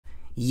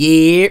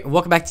Yeah,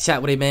 welcome back to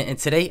Chat with A Man, and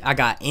today I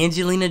got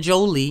Angelina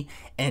Jolie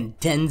and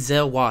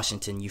Denzel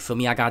Washington. You feel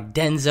me? I got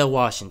Denzel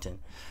Washington.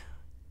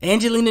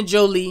 Angelina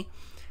Jolie,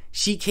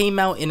 she came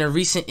out in a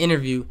recent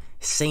interview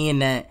saying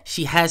that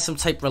she has some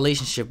type of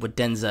relationship with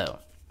Denzel.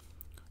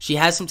 She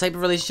has some type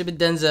of relationship with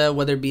Denzel,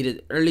 whether it be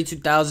the early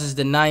 2000s,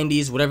 the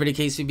 90s, whatever the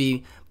case may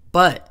be.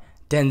 But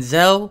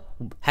Denzel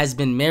has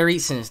been married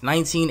since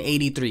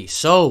 1983.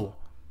 So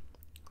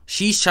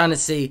she's trying to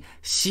say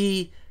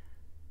she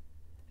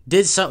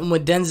did something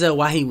with Denzel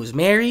while he was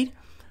married,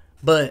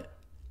 but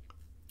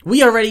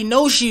we already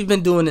know she's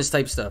been doing this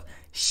type of stuff.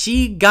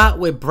 She got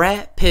with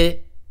Brad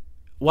Pitt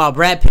while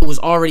Brad Pitt was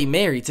already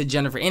married to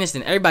Jennifer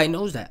Aniston. Everybody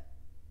knows that.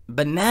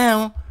 But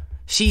now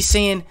she's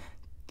saying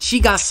she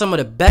got some of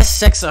the best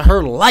sex of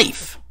her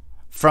life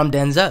from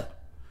Denzel.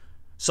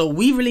 So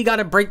we really got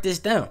to break this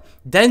down.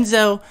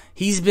 Denzel,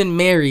 he's been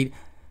married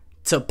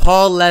to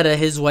Pauletta,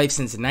 his wife,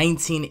 since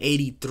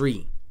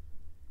 1983.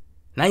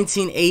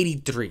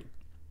 1983.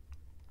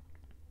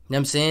 You know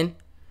what I'm saying?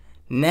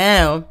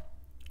 Now,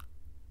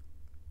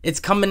 it's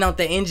coming out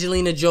that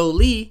Angelina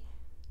Jolie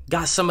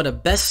got some of the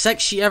best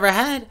sex she ever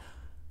had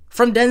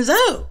from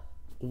Denzel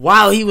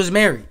while he was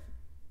married.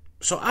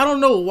 So I don't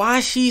know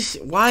why she's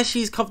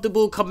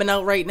comfortable coming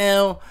out right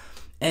now.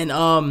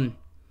 And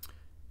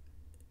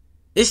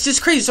it's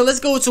just crazy. So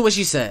let's go to what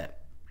she said.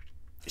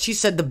 She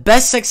said, the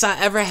best sex I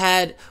ever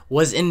had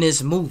was in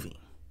this movie.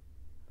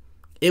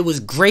 It was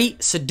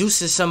great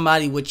seducing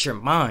somebody with your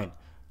mind.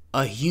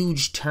 A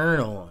huge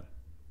turn on.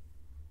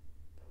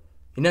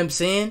 You know what I'm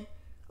saying?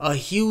 A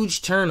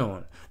huge turn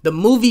on. The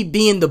movie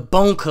being The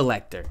Bone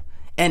Collector.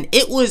 And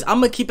it was,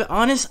 I'm going to keep it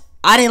honest,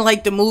 I didn't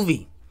like the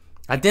movie.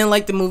 I didn't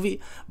like the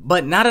movie.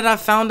 But now that I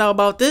found out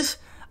about this,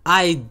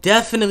 I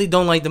definitely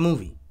don't like the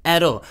movie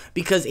at all.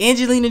 Because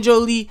Angelina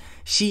Jolie,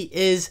 she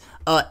is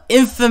an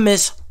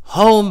infamous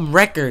home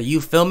wrecker. You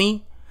feel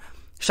me?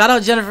 Shout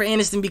out Jennifer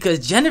Aniston,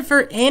 because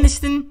Jennifer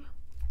Aniston,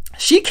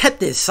 she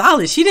kept it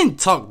solid. She didn't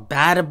talk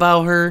bad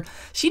about her.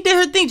 She did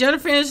her thing.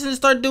 Jennifer Aniston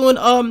started doing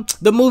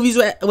the movies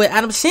with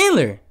Adam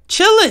Sandler.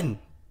 Chilling.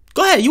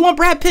 Go ahead. You want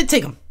Brad Pitt?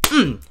 Take him.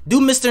 Do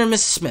Mr. and Mrs.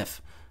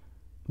 Smith.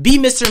 Be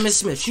Mr. and Mrs.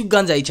 Smith. Shoot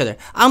guns at each other.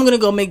 I'm going to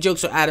go make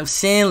jokes with Adam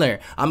Sandler.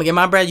 I'm going to get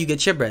my bread. You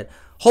get your bread.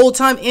 Whole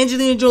time,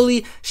 Angelina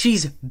Jolie,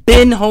 she's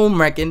been home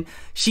wrecking.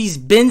 She's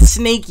been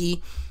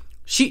snaky.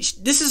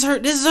 This is her.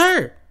 This is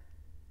her.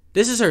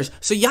 This is hers.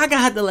 So y'all gonna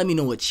have to let me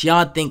know what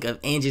y'all think of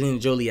Angelina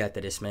Jolie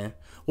after this, man.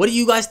 What do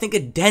you guys think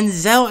of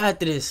Denzel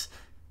after this?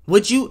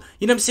 Would you know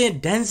what I'm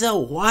saying?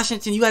 Denzel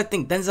Washington, you gotta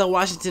think Denzel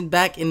Washington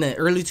back in the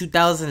early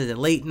 2000s and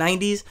late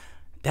 90s.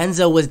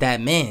 Denzel was that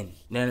man.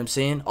 You know what I'm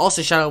saying?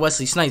 Also, shout out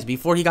Wesley Snipes.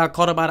 Before he got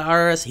caught up by the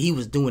IRS, he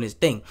was doing his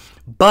thing.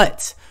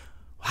 But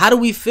how do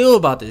we feel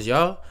about this,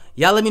 y'all?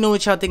 Y'all let me know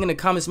what y'all think in the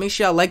comments. Make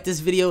sure y'all like this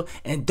video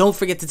and don't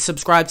forget to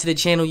subscribe to the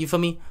channel. You feel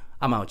me?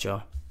 I'm out,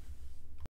 y'all.